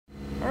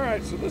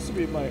Alright, so this will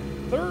be my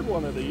third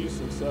one of these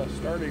since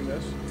starting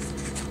this.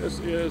 This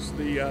is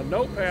the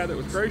notepad that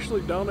was graciously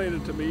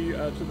donated to me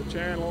to the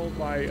channel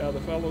by the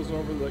fellows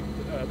over the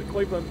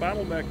Cleveland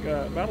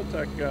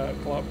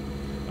Battletech Club.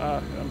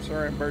 I'm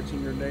sorry I'm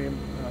birching your name.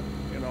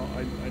 You know,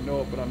 I know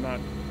it, but I'm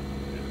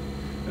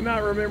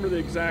not remember the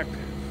exact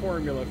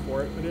formula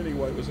for it. But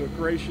anyway, it was a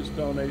gracious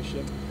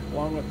donation,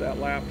 along with that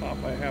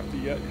laptop I have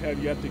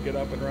yet to get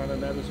up and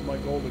running. That is my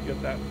goal, to get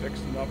that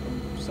fixed and up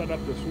and set up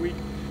this week,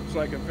 so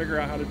I can figure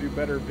out how to do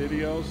better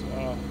videos.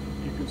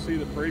 You can see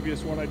the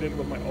previous one I did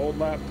with my old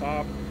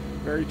laptop,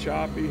 very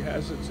choppy,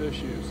 has its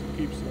issues. It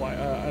keeps,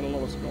 I don't know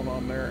what's going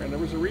on there. And there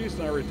was a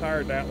reason I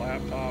retired that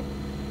laptop.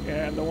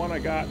 And the one I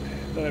got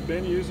that I've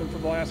been using for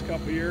the last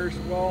couple of years,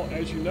 well,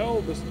 as you know,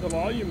 the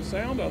volume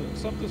sound on it,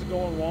 something's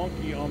going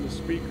wonky on the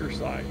speaker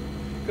side.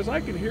 Because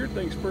I can hear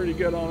things pretty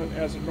good on it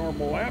as a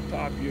normal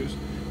laptop use.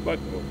 But,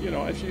 you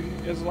know, as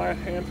the last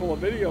handful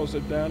of videos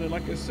I've done, and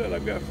like I said,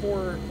 I've got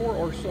four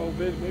or so,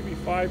 maybe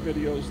 5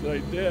 videos that I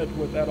did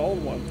with that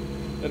old one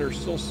that are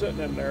still sitting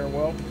in there.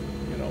 Well,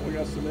 you know, we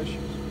got some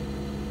issues.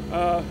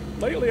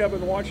 Lately I've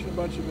been watching a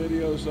bunch of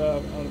videos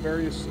on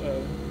various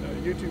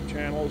YouTube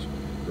channels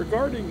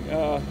regarding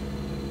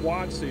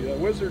WotC, the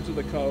Wizards of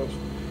the Coast,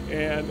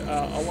 and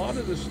a lot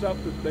of the stuff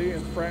that they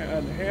and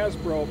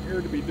Hasbro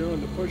appear to be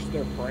doing to push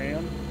their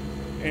brand.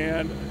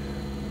 And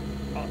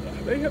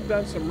they have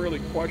done some really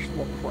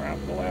questionable crap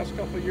the last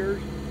couple of years.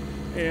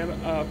 And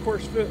of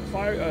course,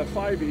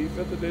 5e,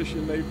 5th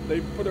edition,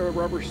 they put a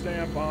rubber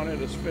stamp on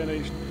it, it's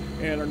finished,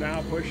 and are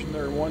now pushing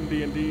their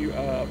 1D&D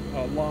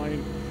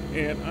line.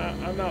 And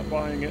I'm not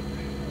buying it.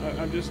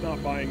 I'm just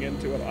not buying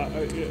into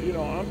it. You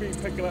know, I'll be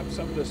picking up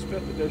some of this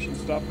 5th edition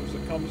stuff as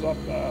it comes up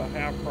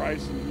half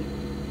price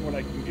and when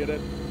I can get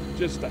it,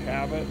 just to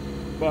have it.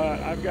 But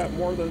I've got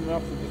more than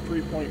enough of the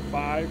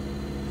 3.5.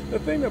 The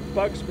thing that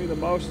bugs me the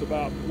most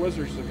about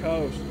Wizards of the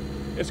Coast,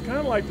 it's kind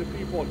of like the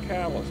people at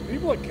Catalyst.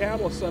 People at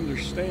Catalyst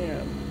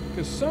understand,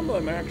 because some of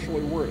them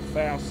actually were at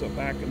FASA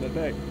back in the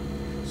day.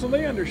 So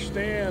they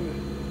understand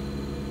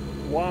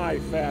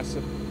why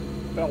FASA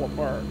fell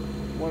apart,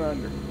 went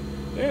under.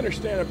 They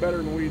understand it better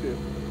than we do.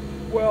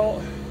 Well,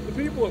 the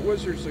people at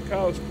Wizards of the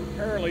Coast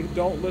apparently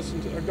don't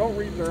listen to, or don't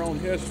read their own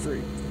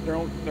history, their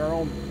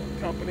own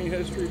company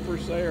history per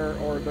se,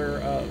 or their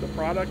the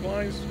product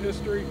lines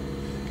history.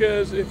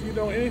 Because if you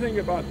know anything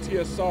about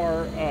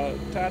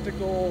TSR,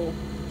 tactical,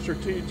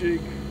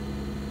 strategic,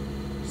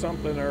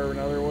 something or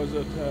another, was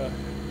it?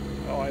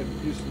 Oh, I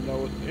used to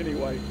know it.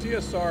 Anyway,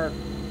 TSR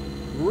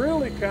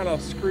really kind of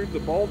screwed the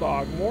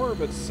bulldog more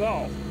of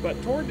itself.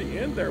 But toward the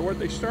end there, what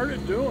they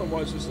started doing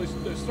was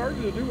they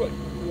started to do what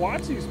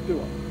WotC's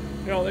doing.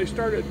 You know, they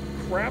started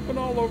crapping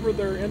all over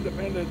their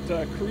independent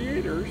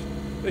creators.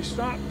 They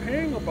stopped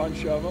paying a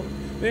bunch of them.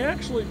 They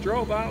actually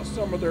drove out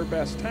some of their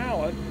best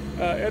talent.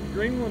 Ed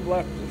Greenland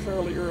left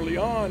fairly early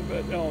on,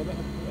 but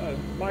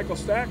Michael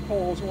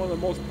Stackpole is one of the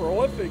most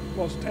prolific,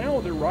 most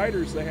talented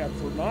writers they had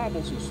for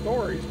novels and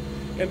stories,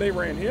 and they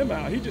ran him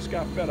out. He just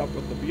got fed up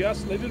with the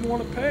BS, and they didn't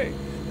want to pay.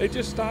 They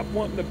just stopped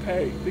wanting to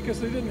pay because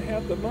they didn't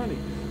have the money.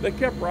 They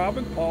kept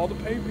robbing Paul to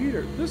pay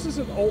Peter. This is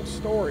an old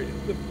story.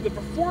 The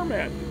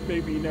format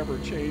maybe never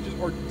changes,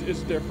 or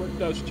is different,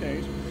 does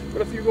change.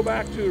 But if you go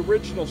back to the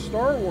original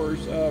Star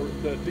Wars,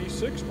 the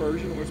D6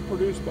 version was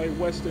produced by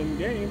West End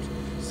Games,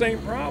 same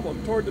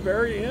problem. Toward the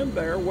very end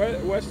there,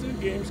 West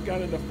End Games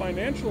got into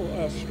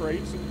financial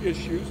straits and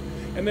issues,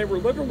 and they were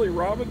literally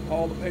robbing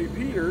Paul to pay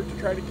Peter to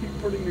try to keep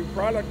putting new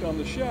product on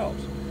the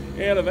shelves.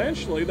 And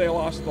eventually they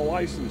lost the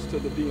license to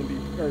the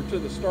D&D, or to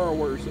the Star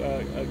Wars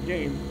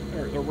game,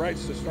 or the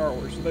rights to Star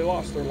Wars, so they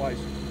lost their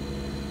license.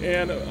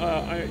 And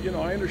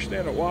I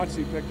understand that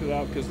WotC picked it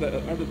up because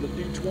under the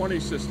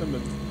D20 system,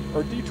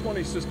 or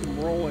D20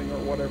 system rolling, or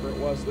whatever it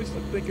was, at least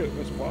I think it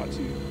was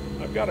WotC.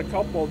 I've got a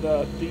couple of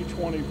the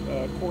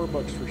D20 core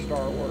books for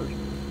Star Wars,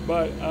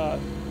 but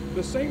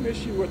the same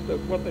issue with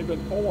what they've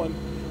been pulling,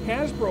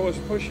 Hasbro is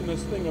pushing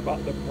this thing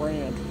about the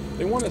brand.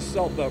 They want to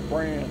sell the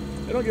brand.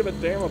 They don't give a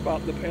damn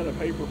about the pen and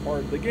paper part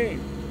of the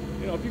game.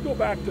 You know, if you go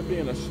back to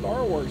being a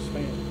Star Wars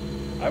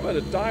fan, I've been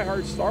a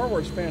diehard Star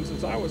Wars fan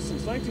since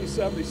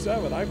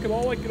 1977.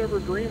 All I could ever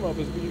dream of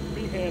is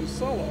be Han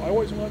Solo. I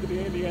always wanted to be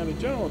Indiana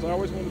Jones. I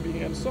always wanted to be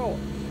Han Solo.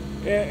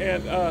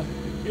 And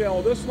you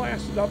know, this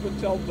lasted up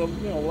until the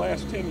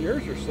last 10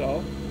 years or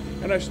so,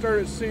 and I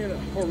started seeing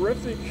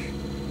horrific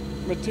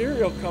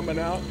material coming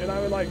out, and I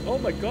was like, oh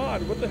my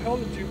God, what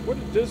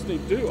did Disney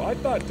do? I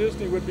thought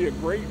Disney would be a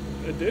great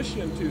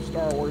addition to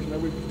Star Wars, and they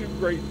would do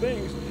great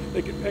things.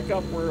 They could pick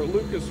up where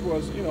Lucas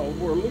was,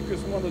 where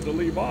Lucas wanted to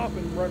leave off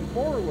and run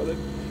forward with it.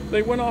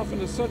 They went off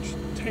into such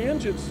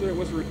tangents that it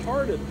was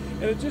retarded,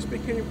 and it just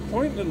became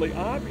pointedly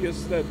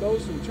obvious that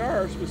those in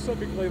charge,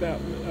 specifically that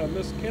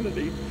Miss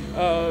Kennedy,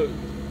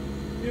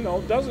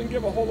 doesn't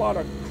give a whole lot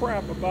of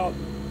crap about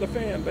the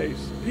fan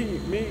base.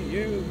 Me,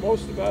 you,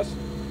 most of us,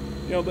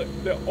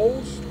 the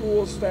old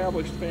school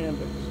established fan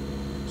base.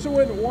 So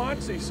in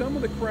WotC, some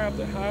of the crap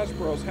that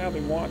Hasbro's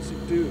having WotC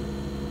do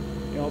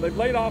You know, they've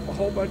laid off a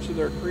whole bunch of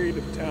their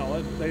creative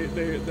talent.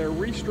 They're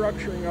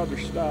restructuring other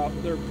stuff.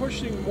 They're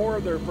pushing more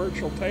of their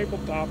virtual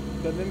tabletop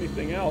than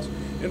anything else,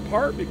 in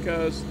part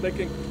because they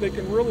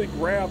can really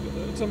grab,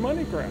 it's a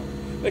money grab.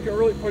 They can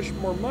really push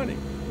more money.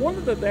 One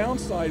of the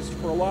downsides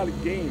for a lot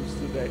of games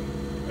today,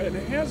 and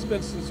it has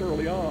been since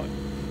early on,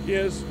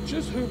 is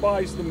just who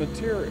buys the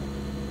material.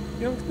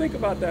 You know, think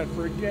about that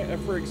for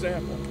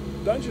example.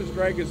 Dungeons &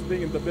 Dragons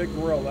being the big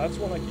gorilla, that's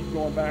one I keep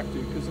going back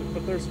to,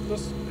 but this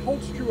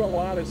holds true in a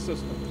lot of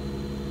systems.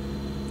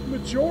 The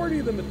majority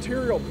of the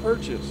material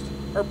purchased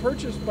are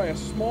purchased by a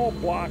small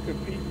block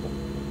of people.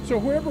 So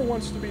whoever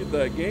wants to be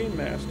the game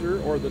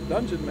master or the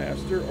dungeon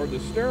master or the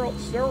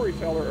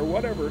storyteller or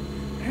whatever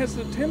has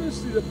the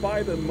tendency to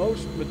buy the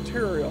most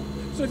material.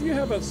 So if you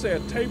have, say, a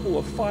table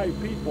of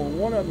 5 people and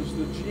one of them is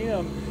the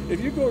GM,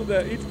 if you go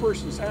to each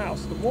person's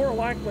house, the more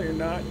likely or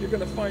not, you're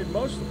going to find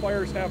most of the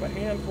players have a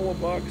handful of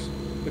books,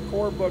 the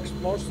core books,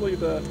 mostly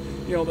the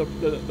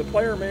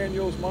player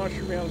manuals,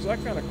 monster manuals,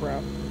 that kind of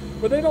crap.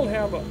 But they don't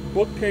have a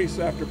bookcase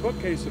after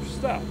bookcase of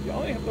stuff. You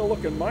only have to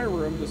look in my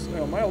room,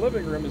 my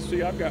living room, and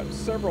see I've got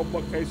several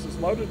bookcases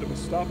loaded with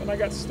stuff, and I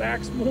got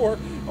stacks more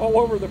all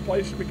over the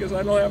place because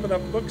I don't have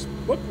enough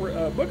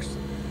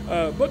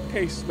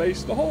bookcase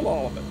space to hold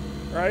all of it,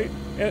 right?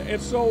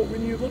 And so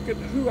when you look at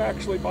who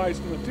actually buys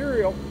the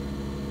material,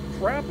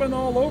 crapping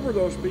all over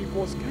those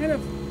people is kind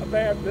of a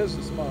bad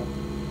business model.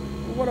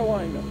 What do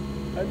I know?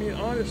 I mean,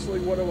 honestly,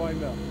 what do I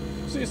know?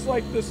 See, it's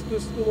like this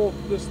little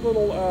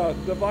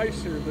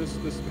device here, this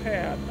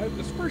pad.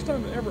 It's the first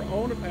time I've ever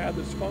owned a pad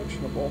that's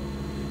functionable.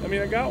 I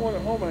mean, I got one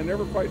at home and I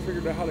never quite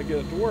figured out how to get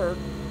it to work.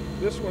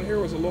 This one here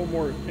was a little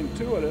more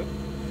intuitive.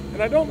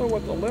 And I don't know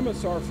what the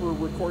limits are for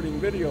recording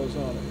videos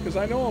on it, because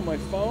I know on my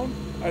phone,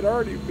 I'd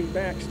already be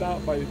maxed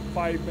out by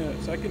 5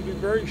 minutes. I can do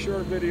very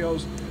short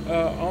videos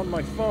on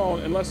my phone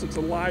unless it's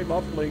a live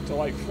uplink to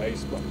like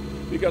Facebook,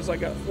 because I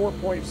got 4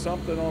 point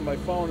something on my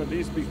phone and it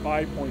needs to be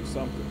 5 point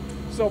something.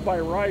 So by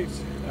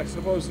rights, I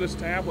suppose this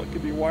tablet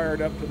could be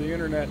wired up to the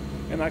internet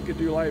and I could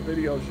do live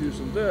videos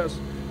using this,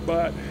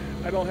 but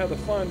I don't have the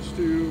funds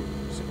to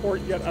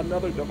support yet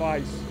another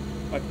device.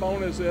 My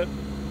phone is it,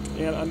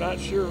 and I'm not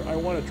sure I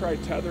want to try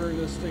tethering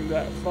this thing to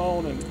that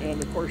phone,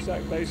 and of course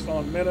that based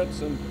on minutes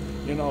and,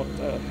 you know,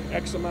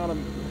 X amount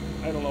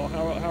of, I don't know,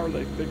 how are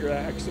they figure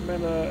that, X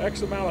amount of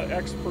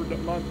X per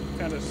month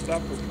kind of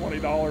stuff for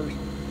 $20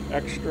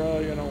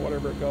 extra, you know,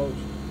 whatever it goes.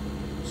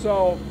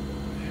 So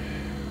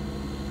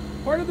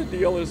part of the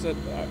deal is that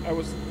I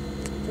want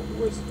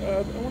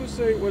to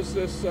say it was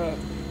this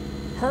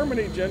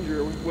Harmony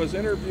Ginger was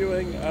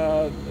interviewing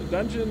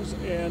Dungeons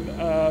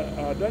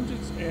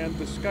and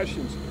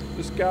Discussions.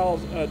 This gal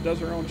does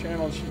her own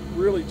channel, and she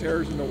really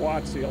tears into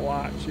WotC a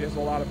lot. She has a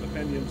lot of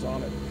opinions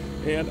on it.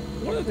 And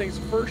one of the things,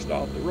 first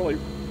off, that really, is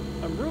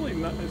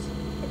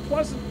a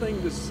pleasant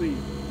thing to see,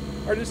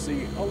 are to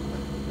see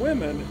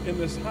women in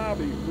this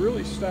hobby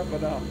really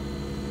stepping up.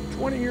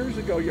 20 years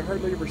ago, you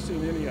hardly ever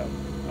seen any of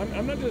them.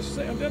 I'm not just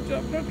saying,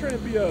 I'm not trying to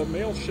be a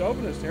male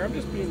chauvinist here, I'm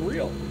just being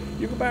real.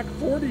 You go back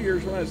 40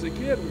 years when I was a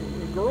kid,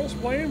 girls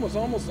playing was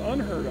almost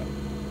unheard of,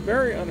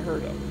 very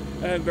unheard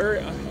of, and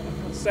very,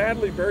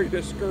 sadly, very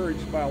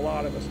discouraged by a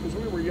lot of us because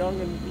we were young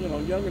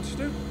and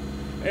stupid.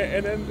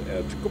 And then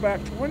to go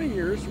back 20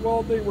 years,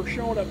 well, they were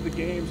showing up the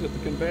games at the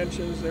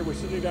conventions, they were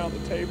sitting down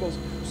at the tables,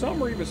 some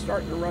were even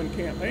starting to run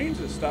campaigns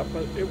and stuff,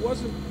 but it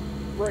wasn't,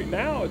 right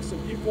now, it's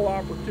an equal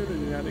opportunity,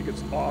 and I think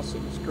it's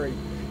awesome, it's great.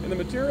 And the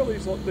material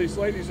these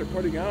ladies are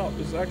putting out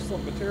is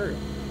excellent material.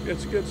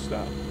 It's good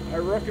stuff. I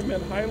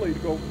recommend highly to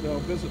go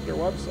visit their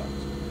websites.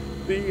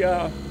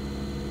 The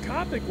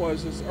topic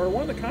was, or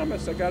one of the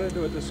comments I got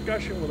into a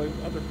discussion with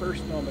another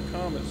person on the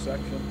comments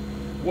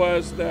section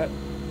was that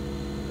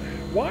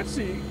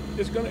WotC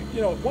is going to,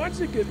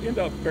 WotC could end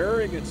up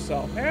burying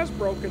itself.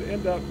 Hasbro could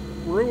end up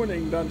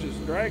ruining Dungeons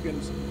 &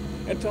 Dragons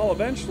until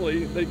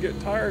eventually they get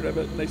tired of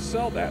it and they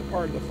sell that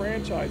part of the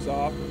franchise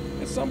off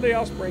and somebody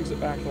else brings it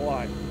back to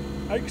life.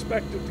 I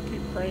expect it to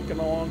keep cranking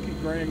along, keep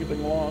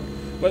dragging along,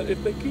 but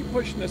if they keep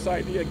pushing this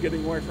idea of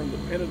getting away from the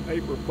pen and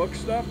paper book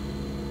stuff,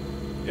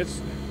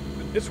 it's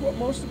what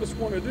most of us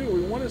want to do.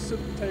 We want to sit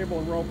at the table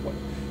and role play.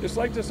 It's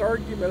like this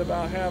argument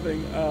about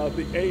having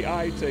the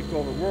AI take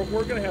over.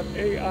 We're going to have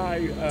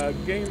AI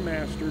game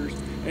masters,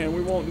 and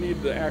we won't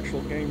need the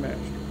actual game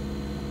master.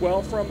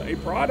 Well, from a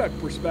product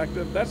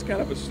perspective, that's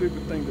kind of a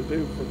stupid thing to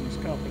do for these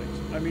companies.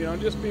 I mean,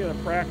 I'm just being a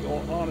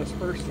practical, honest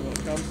person when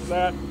it comes to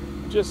that.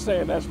 Just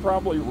saying that's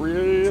probably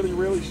really,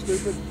 really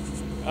stupid.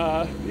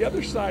 The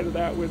other side of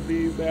that would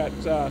be that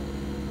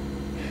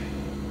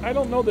I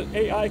don't know that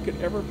AI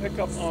could ever pick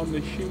up on the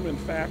human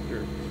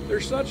factor.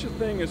 There's such a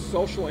thing as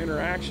social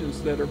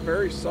interactions that are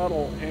very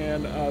subtle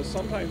and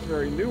sometimes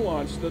very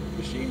nuanced that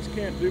machines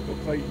can't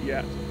duplicate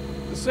yet.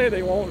 To say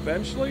they won't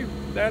eventually,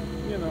 that,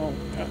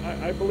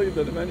 I believe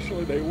that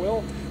eventually they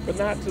will, but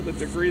not to the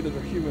degree that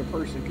a human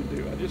person could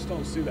do. I just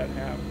don't see that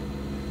happening.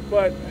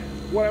 But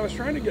what I was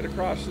trying to get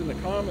across in the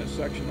comments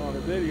section on her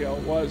video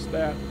was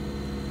that,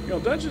 You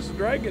know, Dungeons and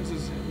Dragons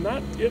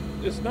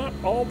is not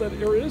all that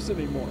there is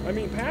anymore. I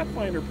mean,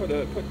 Pathfinder put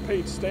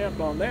paid stamp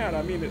on that.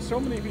 I mean, so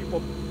many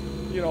people,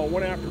 you know,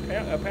 went after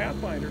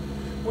Pathfinder.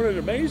 When it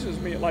amazes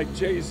me, like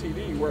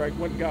JCD, where I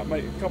went and got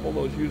a couple of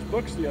those used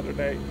books the other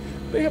day,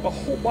 they have a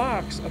whole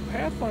box of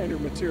Pathfinder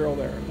material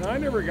there. Now, I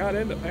never got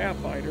into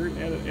Pathfinder,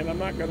 and I'm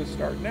not going to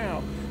start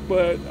now.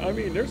 But I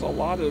mean, there's a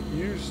lot of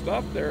used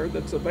stuff there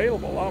that's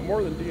available, a lot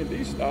more than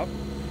D&D stuff.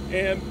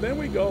 And then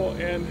we go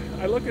and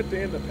I look at the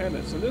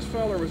independents, and this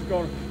fella was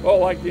going, oh,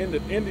 like the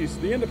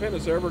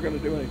independents are ever going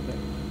to do anything.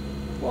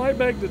 Well, I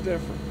beg to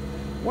differ.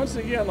 Once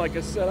again, like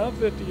I said, I'm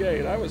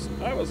 58. I was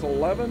 9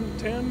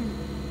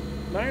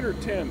 or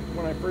 10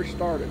 when I first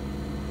started,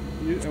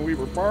 and we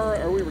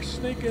were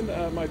sneaking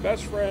my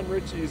best friend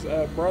Richie's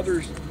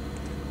brother's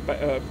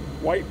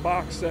white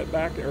box set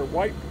back, or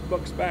white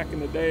books back in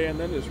the day, and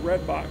then his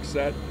red box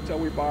set until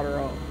we bought our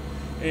own.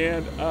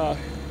 And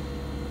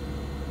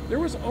there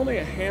was only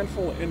a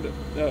handful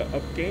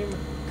of game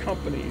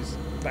companies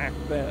back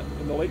then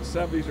in the late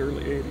 70s,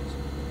 early 80s.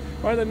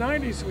 By the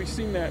 90s, we've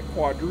seen that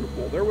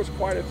quadruple. There was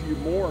quite a few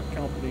more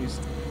companies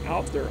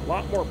out there, a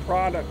lot more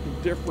product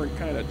in different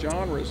kind of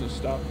genres and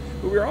stuff.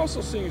 But we were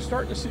also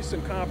starting to see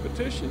some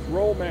competitions,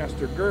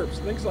 Rollmaster, GURPS,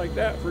 things like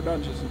that for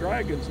Dungeons and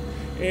Dragons.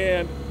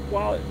 And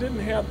while it didn't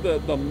have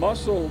the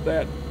muscle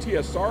that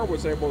TSR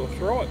was able to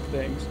throw at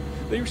things,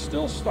 they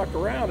still stuck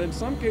around. In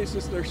some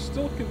cases, they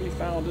still can be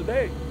found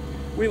today.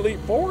 We leap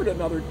forward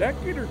another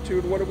decade or two,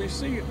 and what do we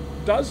see?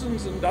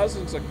 Dozens and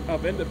dozens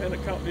of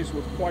independent companies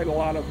with quite a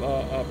lot of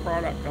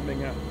product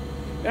coming out.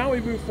 Now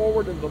we move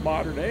forward into the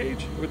modern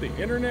age with the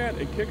internet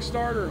and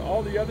Kickstarter and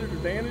all the other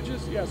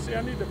advantages. Yeah, see,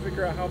 I need to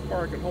figure out how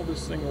far I can hold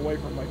this thing away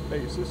from my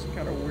face. This is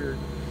kind of weird.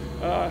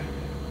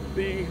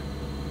 The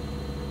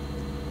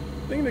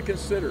thing to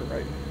consider,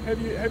 right?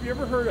 Have you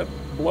ever heard of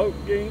Bloat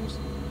Games?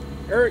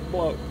 Eric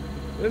Bloat.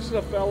 This is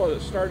a fellow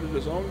that started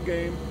his own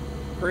game,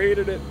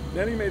 created it,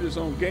 then he made his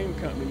own game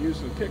company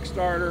using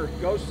Kickstarter,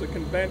 goes to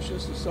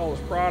conventions to sell his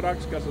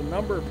products, got a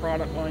number of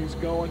product lines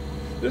going.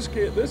 This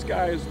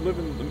guy is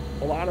living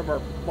a lot of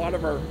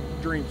our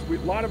dreams. A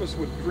lot of us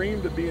would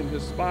dream to be in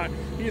his spot.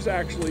 He's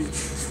actually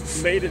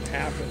made it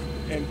happen,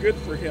 and good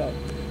for him.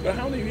 But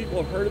how many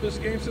people have heard of this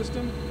game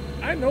system?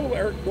 I know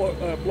Eric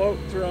Bloat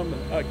from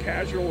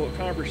casual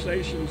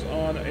conversations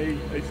on a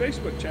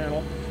Facebook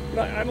channel,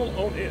 but I don't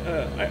own it.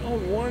 I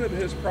own one of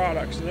his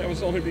products, and that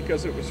was only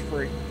because it was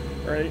free.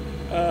 Right?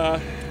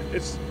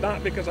 It's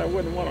not because I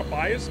wouldn't want to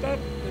buy his stuff.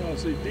 You know,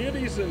 see,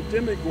 deities and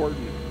demigorgons.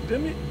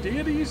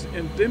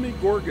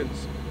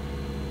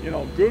 You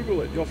know,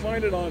 Google it. You'll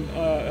find it on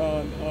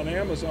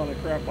Amazon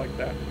and crap like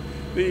that.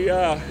 The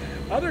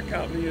other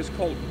company is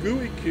called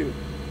Gooey Cube.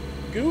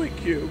 Gooey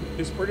Cube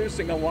is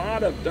producing a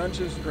lot of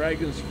Dungeons &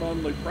 Dragons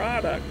friendly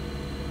product.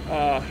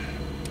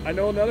 I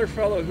know another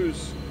fellow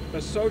who's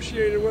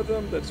associated with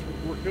them that's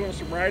doing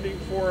some writing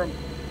for them.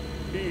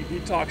 He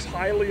talks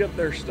highly of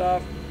their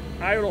stuff.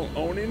 I don't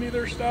own any of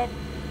their stuff.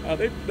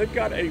 They've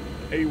got a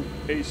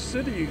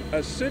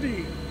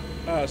city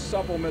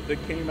supplement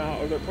that came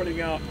out, or they're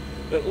putting out,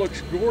 that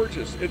looks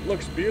gorgeous. It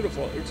looks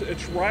beautiful.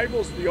 It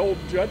rivals the old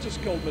Judges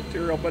Guild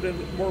material, but in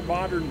a more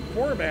modern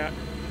format.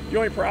 The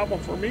only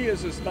problem for me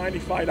is it's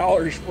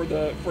 $95 for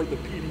the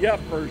PDF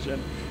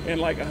version,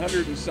 and like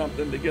 $100 and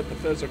something to get the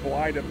physical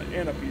item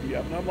and a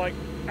PDF. And I'm like,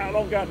 I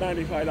don't got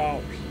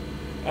 $95.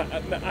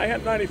 I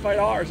had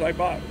 $95.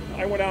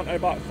 I went out and I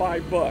bought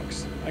 5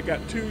 books. I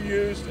got 2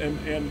 used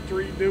and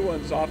 3 new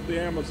ones off the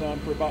Amazon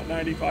for about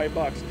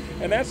 $95.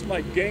 And that's my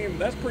game.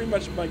 That's pretty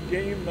much my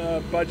game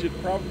budget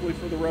probably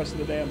for the rest of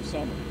the damn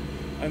summer,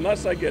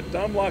 unless I get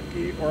dumb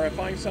lucky or I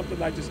find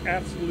something I just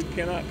absolutely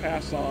cannot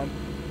pass on.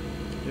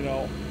 You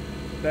know,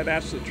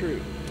 that's the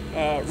truth.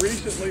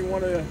 Recently,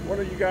 one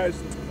of you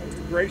guys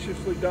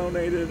graciously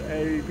donated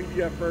a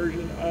PDF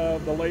version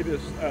of the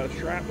latest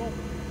Shrapnel.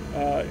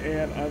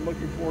 And I'm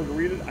looking forward to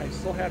read it. I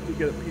still have to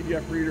get a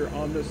PDF reader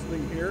on this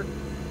thing here,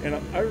 and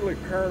I'm utterly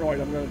paranoid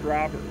I'm going to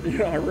drop it. You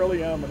know, I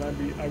really am, and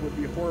I would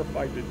be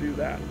horrified to do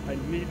that. I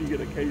need to get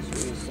a case for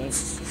this thing.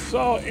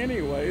 So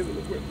anyway,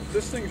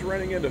 this thing's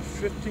running into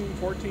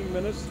 14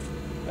 minutes.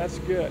 That's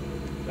good.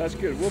 That's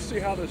good. We'll see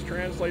how this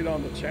translates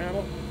on the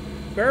channel.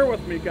 Bear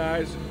with me,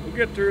 guys. We'll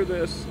get through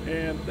this,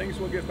 and things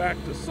will get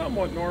back to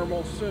somewhat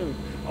normal soon.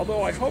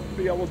 Although I hope to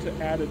be able to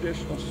add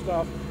additional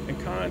stuff and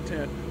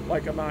content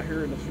like I'm out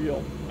here in the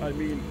field. I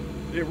mean,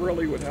 it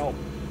really would help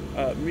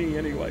me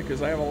anyway,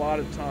 because I have a lot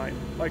of time.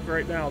 Like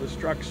right now, this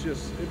truck's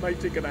it might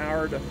take an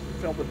hour to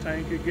fill the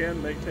tank again,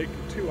 it may take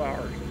 2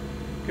 hours,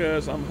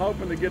 because I'm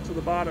hoping to get to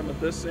the bottom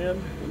of this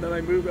end, and then I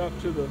move up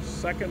to the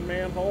second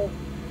manhole,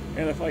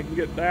 and if I can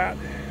get that,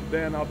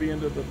 then I'll be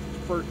into the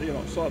first, you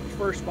know, so the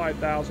first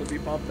 5,000 will be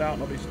pumped out,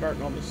 and I'll be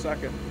starting on the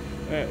second.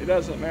 It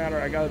doesn't matter.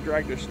 I got to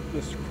drag this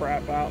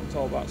crap out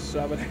until about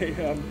 7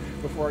 a.m.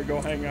 before I go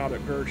hang out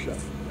at Gersha.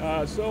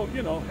 So,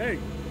 you know, hey,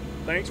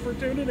 thanks for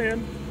tuning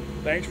in.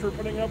 Thanks for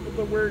putting up with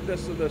the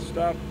weirdness of this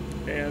stuff.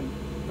 And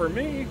for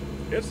me,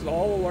 it's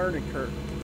all a learning curve.